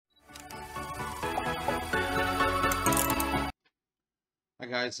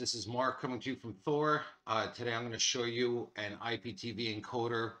guys, this is Mark coming to you from Thor. Today I'm going to show you an IPTV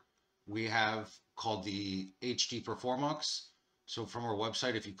encoder we have called the HDPerformux. So from our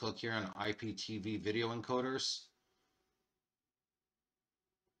website, if you click here on IPTV video encoders,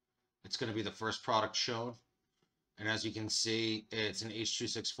 it's going to be the first product shown. And as you can see, it's an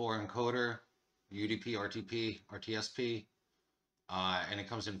H.264 encoder, UDP, RTP, RTSP, and it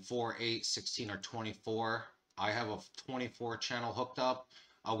comes in 4, 8, 16, or 24. I have a 24 channel hooked up.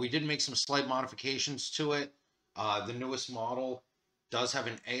 We did make some slight modifications to it. The newest model does have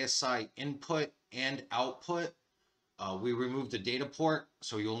an ASI input and output. We removed the data port,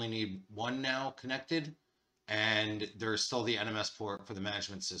 so you only need one now connected. And there's still the NMS port for the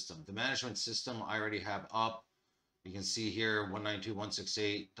management system. The management system I already have up. You can see here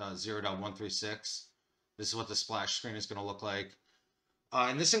 192.168.0.136. This is what the splash screen is going to look like.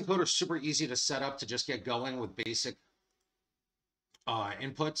 And this encoder is super easy to set up to just get going with basic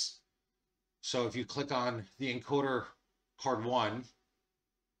inputs. So if you click on the encoder card 1,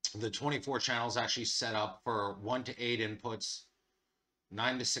 the 24 channels actually set up for 1 to 8 inputs,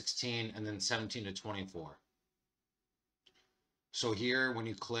 9 to 16, and then 17 to 24. So here, when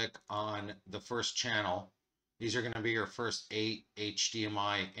you click on the first channel, these are going to be your first 8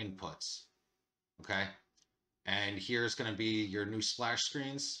 HDMI inputs. Okay. And here's going to be your new splash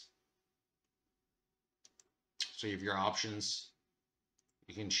screens. So you have your options.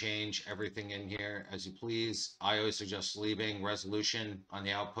 You can change everything in here as you please. I always suggest leaving resolution on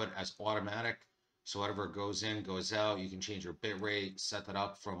the output as automatic. So whatever goes in, goes out. You can change your bit rate, set that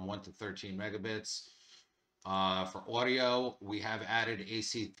up from 1 to 13 megabits. For audio, we have added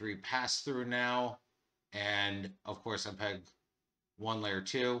AC3 pass-through now. And of course, MPEG 1 layer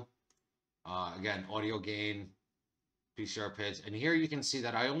 2. Again, audio gain, PCR PIDs. And here you can see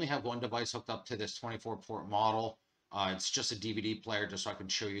that I only have one device hooked up to this 24 port model. It's just a DVD player, just so I can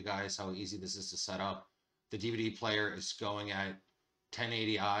show you guys how easy this is to set up. The DVD player is going at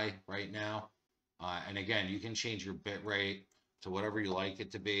 1080i right now. And again, you can change your bit rate to whatever you like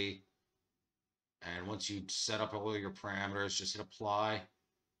it to be. And once you set up all your parameters, just hit apply.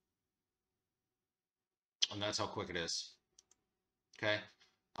 And that's how quick it is. Okay.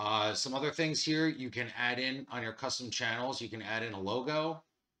 Some other things here you can add in on your custom channels. You can add in a logo.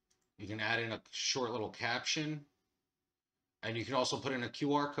 You can add in a short little caption. And you can also put in a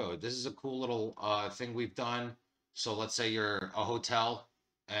QR code. This is a cool little thing we've done. So let's say you're a hotel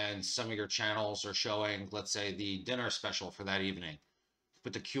and some of your channels are showing, let's say, the dinner special for that evening.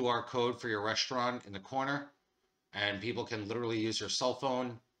 Put the QR code for your restaurant in the corner, and people can literally use your cell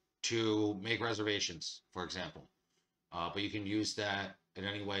phone to make reservations, for example. But you can use that in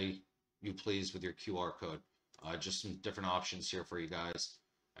any way you please with your QR code. Just some different options here for you guys.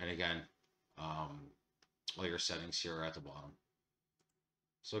 And again, all your settings here are at the bottom.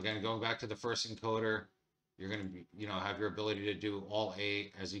 So again, going back to the first encoder, you're going to, have your ability to do all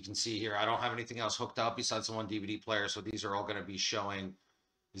 8. As you can see here, I don't have anything else hooked up besides the one DVD player. So these are all going to be showing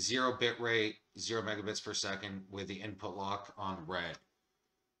 0 bit rate, 0 megabits per second with the input lock on red.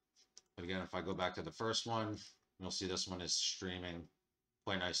 But again, if I go back to the first one, you'll see this one is streaming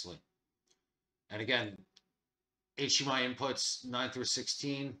quite nicely. And again, HDMI inputs 9 through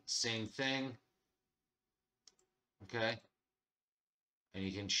 16, same thing. Okay. And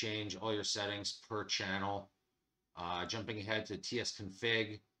you can change all your settings per channel. Jumping ahead to TS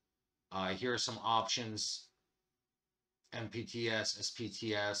config. Here are some options. SMPTS,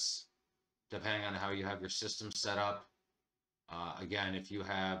 SPTS, depending on how you have your system set up. Again, if you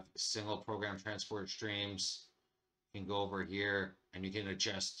have single program transport streams, you can go over here and you can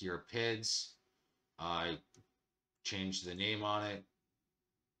adjust your PIDs, change the name on it,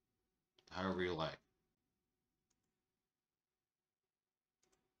 however you like.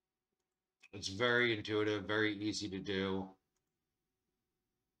 It's very intuitive, very easy to do.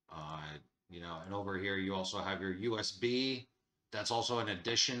 And over here you also have your USB. That's also an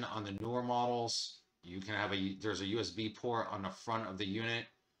addition on the newer models. You can have there's a USB port on the front of the unit,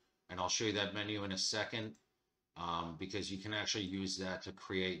 and I'll show you that menu in a second, because you can actually use that to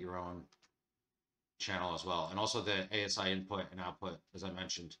create your own channel as well. And also the ASI input and output, as I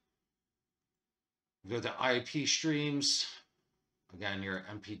mentioned. Go to IP streams, again, your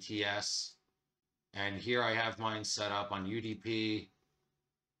MPTS. And here I have mine set up on UDP.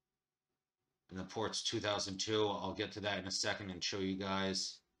 And the port's 2002. I'll get to that in a second and show you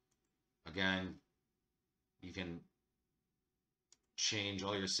guys. Again, you can change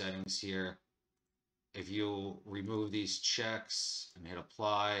all your settings here. If you remove these checks and hit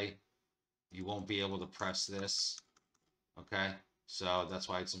apply, you won't be able to press this. Okay, so that's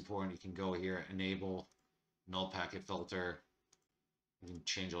why it's important. You can go here, enable null packet filter, You can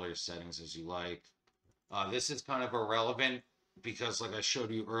change all your settings as you like. This is kind of irrelevant because, like I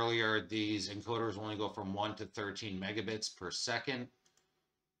showed you earlier, these encoders only go from 1 to 13 megabits per second.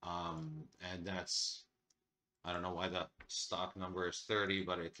 And that's, I don't know why the stock number is 30,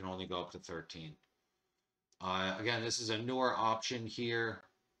 but it can only go up to 13. Again, this is a newer option here.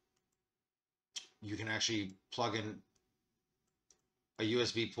 You can actually plug in a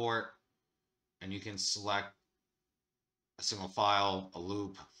USB port and you can select a single file, a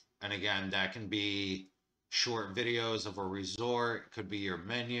loop. And again, that can be short videos of a resort. It could be your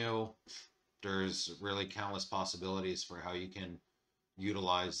menu. There's really countless possibilities for how you can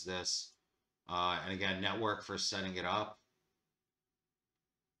utilize this. And again, network for setting it up.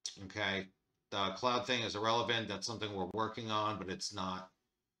 Okay, the cloud thing is irrelevant. That's something we're working on, but it's not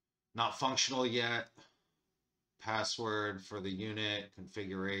functional yet. Password for the unit,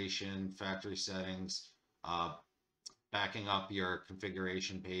 configuration, factory settings, backing up your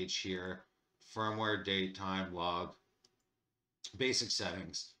configuration page here, firmware, date, time, log, basic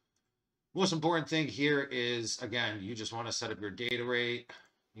settings. Most important thing here is, again, you just want to set up your data rate.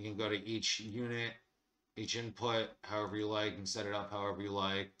 You can go to each unit, each input, however you like, and set it up however you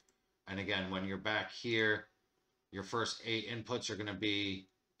like. And again, when you're back here, your first 8 inputs are going to be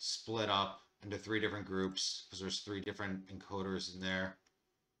split up into 3 different groups because there's 3 different encoders in there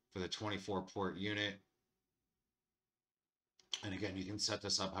for the 24 port unit. And again, you can set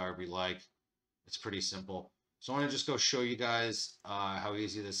this up however you like. It's pretty simple. So I want to just go show you guys how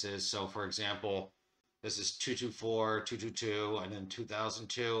easy this is. So for example, this is 224, 222, and then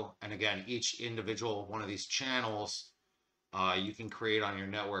 2002. And again, each individual one of these channels you can create on your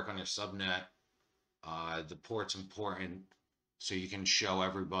network, on your subnet. The port's important so you can show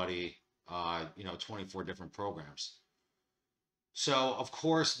everybody 24 different programs. So of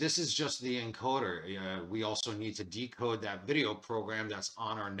course, this is just the encoder. We also need to decode that video program that's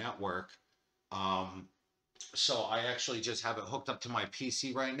on our network. So I actually just have it hooked up to my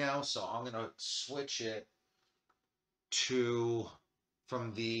PC right now. So I'm going to switch it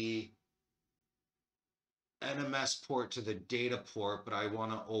from the NMS port to the data port, but I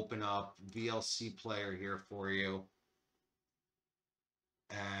want to open up VLC player here for you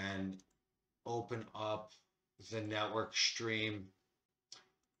and open up the network stream.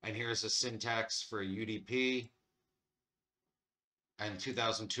 And here's the syntax for UDP. And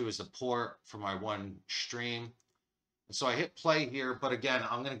 2002 is the port for my one stream. And so I hit play here, but again,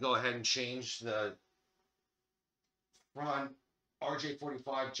 I'm going to go ahead and change the front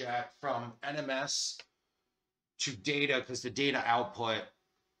RJ45 jack from NMS to data because the data output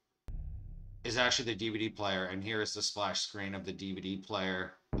is actually the DVD player. And here is the splash screen of the DVD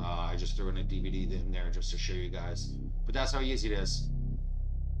player. I just threw in a DVD in there just to show you guys. But that's how easy it is.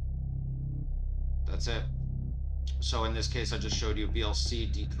 That's it. So in this case, I just showed you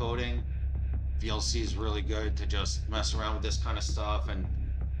VLC decoding. VLC is really good to just mess around with this kind of stuff, and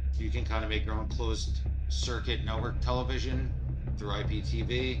you can kind of make your own closed circuit network television through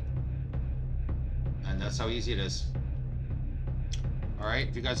IPTV. And that's how easy it is. All right,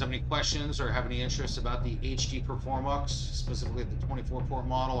 if you guys have any questions or have any interest about the HDPerformux, specifically the 24-port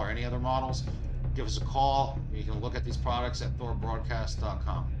model or any other models, give us a call. You can look at these products at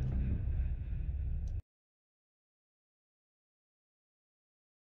thorbroadcast.com.